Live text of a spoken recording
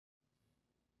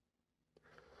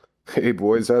Hey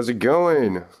boys, how's it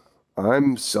going?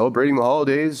 I'm celebrating the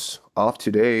holidays off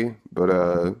today,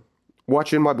 but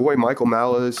watching my boy Michael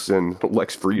Malice and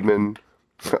Lex Friedman,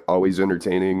 always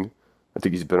entertaining. I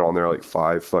think he's been on there like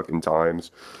five fucking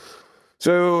times.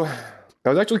 So I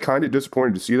was actually kind of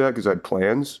disappointed to see that because I had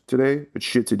plans today, but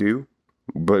shit to do.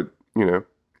 But, you know,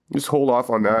 just hold off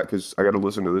on that because I got to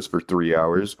listen to this for 3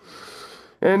 hours.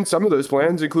 And some of those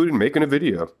plans included making a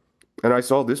video. And I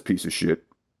saw this piece of shit.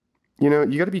 You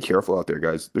got to be careful out there,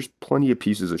 guys. There's plenty of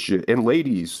pieces of shit. And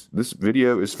ladies, this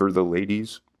video is for the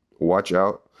ladies. Watch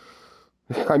out.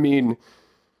 I mean,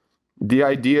 the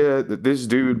idea that this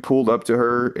dude pulled up to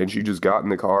her and she just got in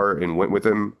the car and went with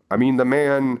him. I mean, the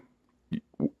man,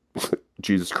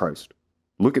 Jesus Christ.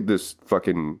 Look at this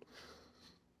fucking.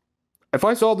 If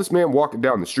I saw this man walking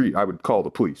down the street, I would call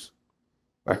the police.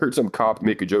 I heard some cop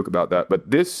make a joke about that, but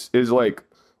this is like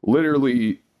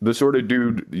literally the sort of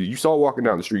dude you saw walking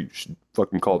down the street, you should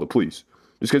fucking call the police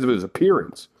just because of his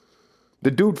appearance. The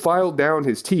dude filed down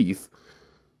his teeth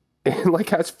and like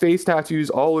has face tattoos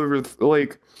all over.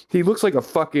 Like he looks like a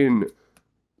fucking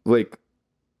like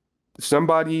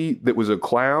somebody that was a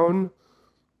clown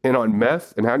and on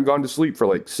meth and hadn't gone to sleep for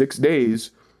like 6 days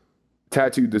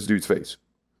tattooed this dude's face.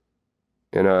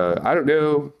 And I don't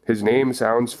know. His name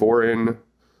sounds foreign.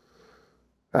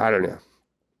 I don't know.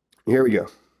 Here we go.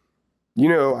 You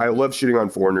know, I love shitting on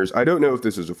foreigners. I don't know if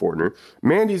this is a foreigner.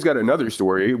 Mandy's got another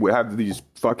story. We have these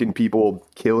fucking people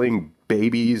killing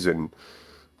babies and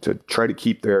to try to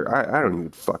keep their... I don't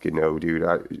even fucking know, dude.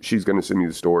 She's going to send me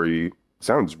the story.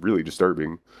 Sounds really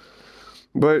disturbing.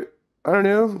 But, I don't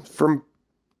know. From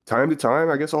time to time,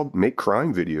 I guess I'll make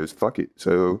crime videos. Fuck it.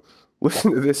 So,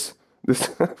 listen to this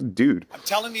dude. I'm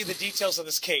telling you the details of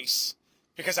this case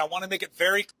because I want to make it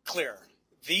very clear.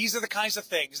 These are the kinds of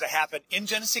things that happen in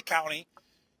Genesee County.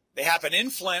 They happen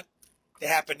in Flint. They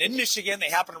happen in Michigan.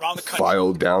 They happen around the country.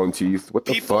 Filed down teeth. What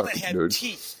the People fuck, that have dude?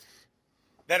 teeth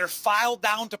that are filed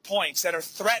down to points that are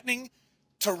threatening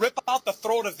to rip out the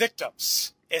throat of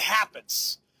victims. It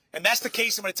happens. And that's the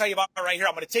case I'm going to tell you about right here.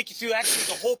 I'm going to take you through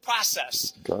actually the whole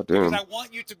process. Goddamn. Because I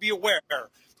want you to be aware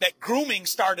that grooming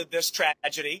started this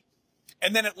tragedy.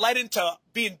 And then it led into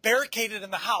being barricaded in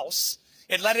the house.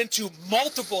 It led into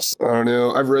multiple... I don't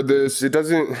know. I've read this. It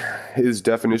doesn't... His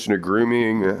definition of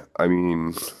grooming, I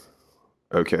mean...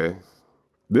 Okay.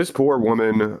 This poor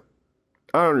woman...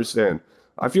 I don't understand.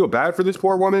 I feel bad for this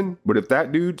poor woman, but if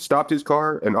that dude stopped his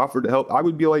car and offered to help, I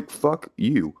would be like, fuck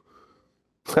you.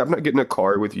 I'm not getting a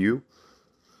car with you.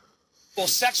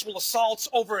 Sexual assaults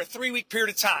over a 3-week period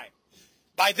of time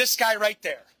by this guy right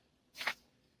there.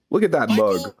 Look at that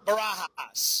Michael mug.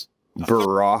 Barajas.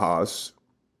 Barajas.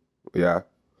 Yeah.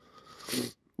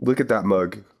 Look at that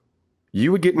mug.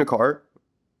 You would get in a car?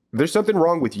 There's something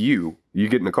wrong with you. You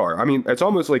get in a car. I mean, it's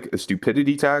almost like a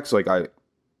stupidity tax. Like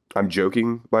I'm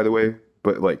joking, by the way,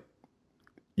 but like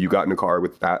you got in a car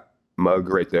with that mug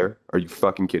right there. Are you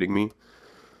fucking kidding me?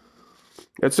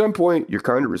 At some point, you're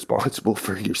kind of responsible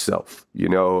for yourself, you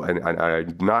know, and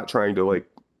I'm not trying to like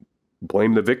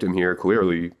blame the victim here,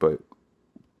 clearly, but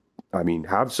I mean,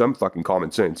 have some fucking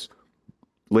common sense.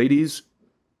 Ladies,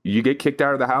 you get kicked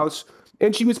out of the house,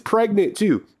 and she was pregnant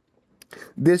too.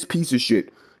 This piece of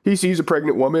shit. He sees a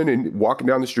pregnant woman and walking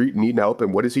down the street needing help,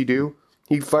 and what does he do?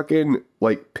 He fucking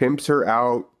like pimps her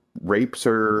out, rapes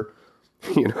her,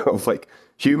 you know, like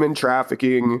human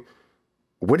trafficking.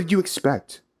 What did you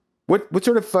expect? What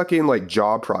sort of fucking like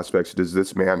job prospects does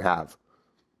this man have?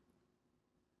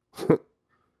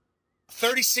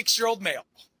 36-year-old male.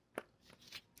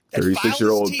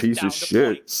 36-year-old piece of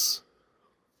shit. Points.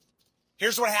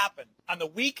 Here's what happened on the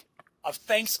week of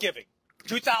Thanksgiving,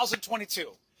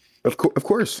 2022. Of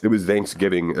course, it was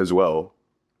Thanksgiving as well.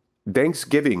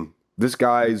 Thanksgiving. This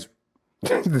guy's...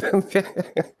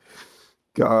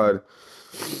 God.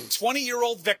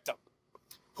 20-year-old victim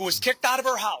who was kicked out of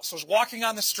her house, was walking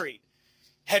on the street,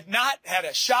 had not had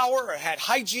a shower or had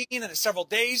hygiene in several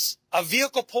days. A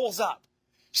vehicle pulls up,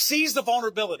 sees the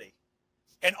vulnerability,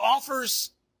 and offers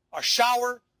a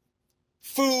shower,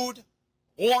 food,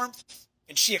 warmth,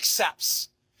 and she accepts.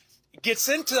 Gets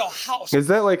into the house. Is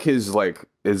that like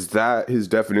is that his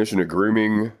definition of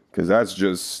grooming? Because that's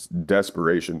just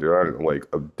desperation, dude. I don't know, like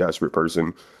a desperate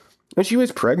person. And she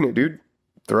was pregnant, dude.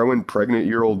 Throwing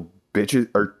pregnant-year-old bitches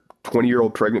or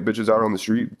 20-year-old pregnant bitches out on the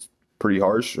street. It's pretty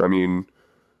harsh. I mean,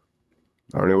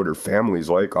 I don't know what her family's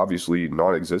like. Obviously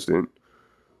non-existent.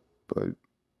 But,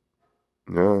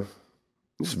 yeah.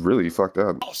 This is really fucked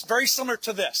up. It's very similar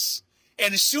to this.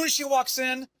 And as soon as she walks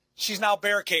in, she's now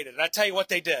barricaded. And I tell you what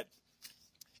they did.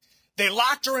 They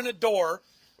locked her in a door,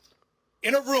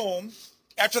 in a room,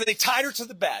 after they tied her to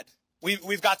the bed.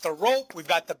 We've got the rope, we've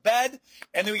got the bed,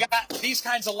 and then we got these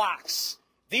kinds of locks.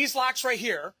 These locks right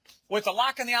here, with the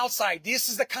lock on the outside, this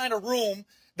is the kind of room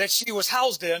that she was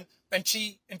housed in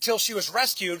until she was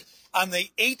rescued on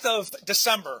the 8th of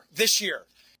December this year.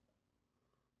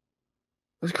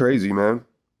 That's crazy, man.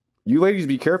 You ladies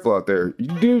be careful out there.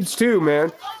 You dudes too,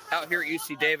 man. Out here at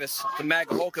UC Davis, the Mag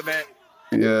Hulk event.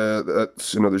 Yeah,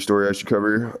 that's another story I should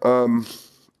cover.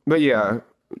 But yeah,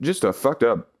 just a fucked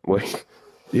up, like,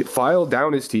 it filed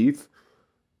down his teeth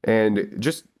and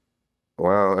just,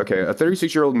 wow, okay. A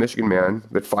 36-year-old Michigan man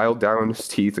that filed down his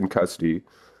teeth in custody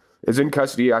is in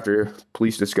custody after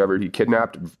police discovered he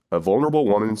kidnapped a vulnerable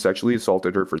woman, sexually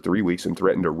assaulted her for 3 weeks, and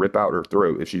threatened to rip out her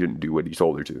throat if she didn't do what he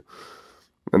told her to.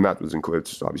 And that was in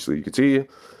quotes, obviously, you could see.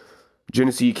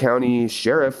 Genesee County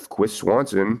Sheriff Chris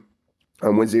Swanson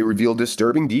on Wednesday revealed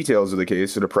disturbing details of the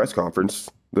case at a press conference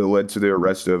that led to the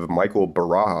arrest of Michael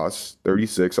Barajas,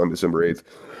 36, on December 8th.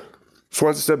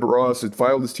 Swanson said Barajas had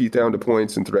filed his teeth down to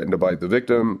points and threatened to bite the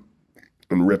victim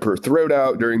and rip her throat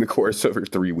out during the course of her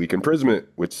 3-week imprisonment,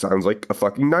 which sounds like a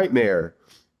fucking nightmare.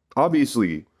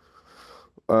 Obviously.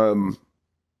 Wow.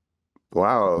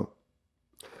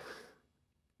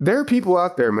 There are people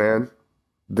out there, man.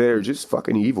 They're just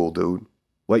fucking evil, dude.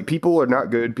 Like, people are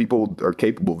not good. People are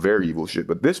capable of very evil shit.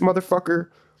 But this motherfucker,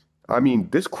 I mean,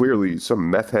 this clearly some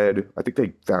meth head. I think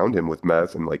they found him with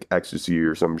meth and, like, ecstasy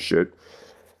or some shit.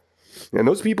 And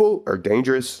those people are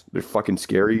dangerous. They're fucking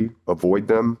scary. Avoid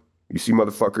them. You see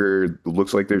motherfucker,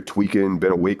 looks like they're tweaking,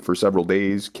 been awake for several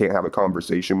days, can't have a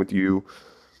conversation with you.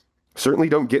 Certainly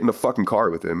don't get in the fucking car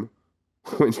with him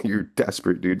when you're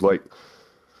desperate, dude. Like,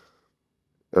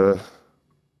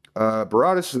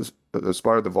 Barajas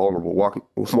spotted the vulnerable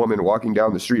woman walking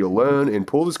down the street alone and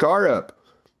pulled his car up.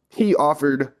 He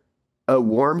offered a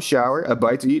warm shower, a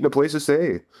bite to eat, and a place to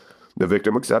stay. The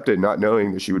victim accepted, not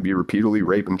knowing that she would be repeatedly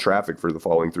raped in traffic for the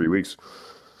following 3 weeks.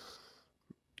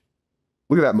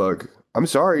 Look at that mug. I'm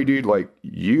sorry, dude. Like,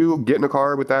 you get in a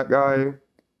car with that guy.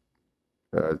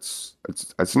 It's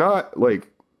not like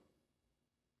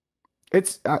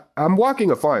I'm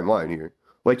walking a fine line here.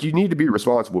 Like, you need to be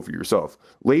responsible for yourself.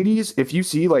 Ladies, if you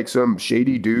see, like, some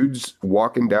shady dudes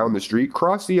walking down the street,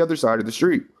 cross the other side of the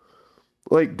street.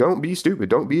 Like, don't be stupid.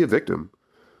 Don't be a victim.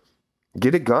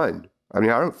 Get a gun. I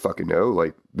mean, I don't fucking know.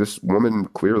 Like, this woman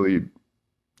clearly,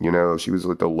 you know, she was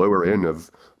at the lower end of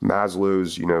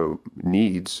Maslow's, you know,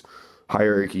 needs,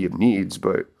 hierarchy of needs.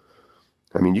 But,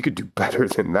 I mean, you could do better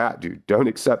than that, dude. Don't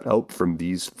accept help from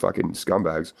these fucking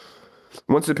scumbags.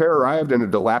 Once the pair arrived in a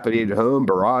dilapidated home,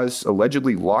 Barajas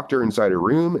allegedly locked her inside a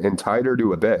room and tied her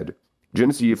to a bed.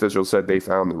 Genesee officials said they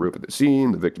found the rope at the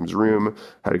scene. The victim's room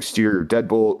had exterior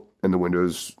deadbolt, and the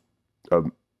windows of,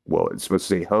 well, it's supposed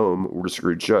to say home, were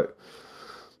screwed shut.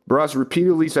 Barajas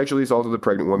repeatedly sexually assaulted the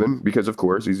pregnant woman because, of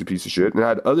course, he's a piece of shit, and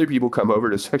had other people come over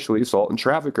to sexually assault and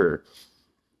traffic her.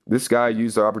 This guy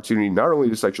used the opportunity not only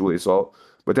to sexually assault,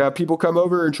 but to have people come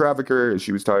over and traffic her as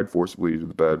she was tied forcibly to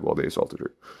the bed while they assaulted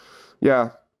her.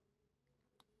 Yeah.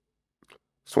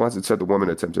 Swanson said the woman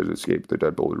attempted to escape the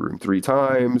deadbolted room 3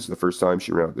 times. The first time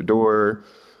she ran out the door.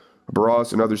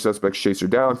 Barajas and other suspects chased her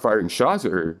down, firing shots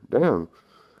at her. Damn.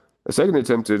 A second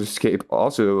attempt to escape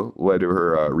also led to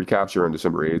her recapture on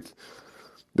December 8th.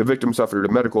 The victim suffered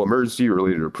a medical emergency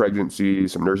related to her pregnancy.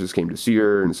 Some nurses came to see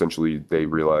her, and essentially they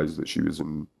realized that she was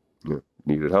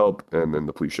needed help, and then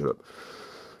the police showed up.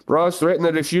 Barajas threatened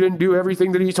that if she didn't do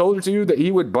everything that he told her to, that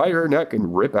he would bite her neck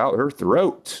and rip out her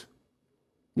throat.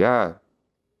 Yeah.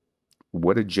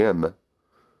 What a gem.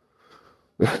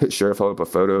 Sheriff held up a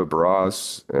photo of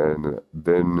Barajas and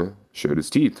then showed his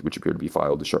teeth, which appeared to be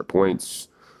filed to sharp points.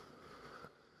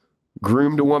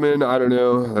 Groomed a woman, I don't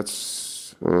know.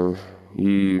 That's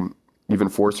he even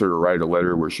forced her to write a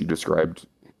letter where she described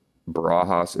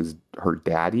Barajas as her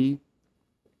daddy.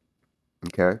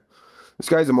 Okay. This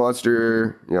guy's a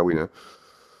monster. Yeah, we know.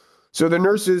 So the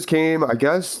nurses came, I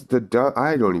guess,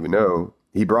 I don't even know.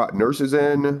 He brought nurses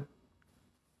in.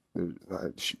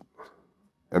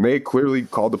 And they clearly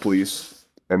called the police.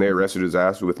 And they arrested his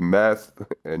ass with meth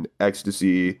and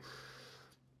ecstasy.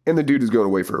 And the dude is going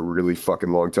away for a really fucking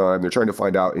long time. They're trying to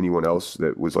find out anyone else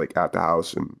that was, like, at the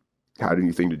house and had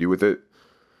anything to do with it.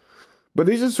 But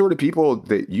these are the sort of people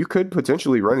that you could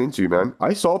potentially run into, man.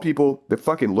 I saw people that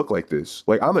fucking look like this.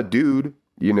 Like, I'm a dude,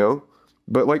 you know?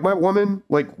 But, like, my woman,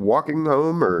 like, walking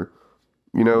home or,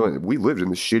 you know, we lived in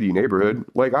this shitty neighborhood.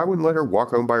 Like, I wouldn't let her walk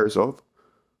home by herself.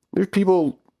 There's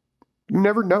people, you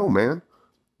never know, man.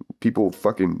 People,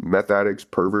 fucking meth addicts,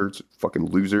 perverts, fucking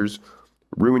losers,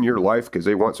 ruin your life because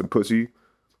they want some pussy.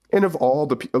 And of all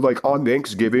the, like, on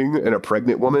Thanksgiving and a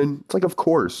pregnant woman, it's like, of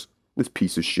course, this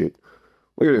piece of shit.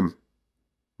 Look at him.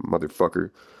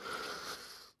 motherfucker.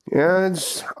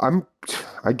 And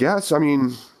I guess, I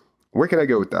mean, where can I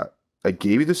go with that? I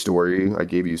gave you the story. I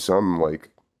gave you some,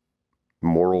 like,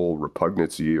 moral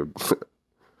repugnancy.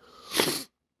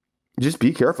 Just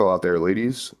be careful out there,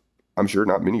 ladies. I'm sure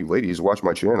not many ladies watch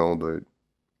my channel, but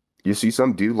you see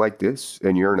some dude like this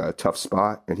and you're in a tough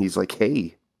spot and he's like,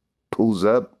 hey, pulls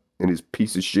up in his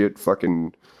piece of shit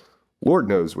fucking, Lord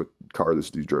knows what car this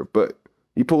dude drove, but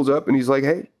he pulls up and he's like,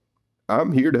 hey,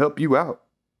 I'm here to help you out.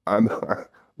 I'm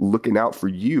looking out for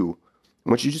you.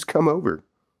 Why don't you just come over?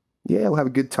 Yeah, we'll have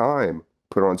a good time.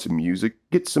 Put on some music,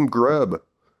 get some grub,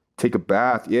 take a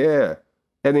bath, yeah.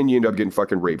 And then you end up getting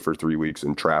fucking raped for 3 weeks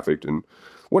and trafficked, and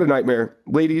what a nightmare.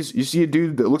 Ladies, you see a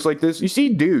dude that looks like this? You see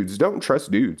dudes. Don't trust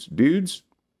dudes. Dudes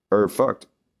are fucked.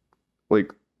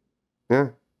 Like, yeah,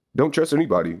 don't trust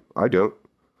anybody. I don't.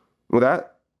 With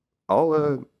that,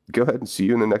 I'll go ahead and see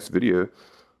you in the next video.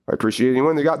 I appreciate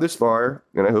anyone that got this far,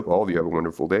 and I hope all of you have a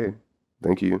wonderful day.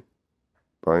 Thank you.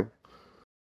 Bye.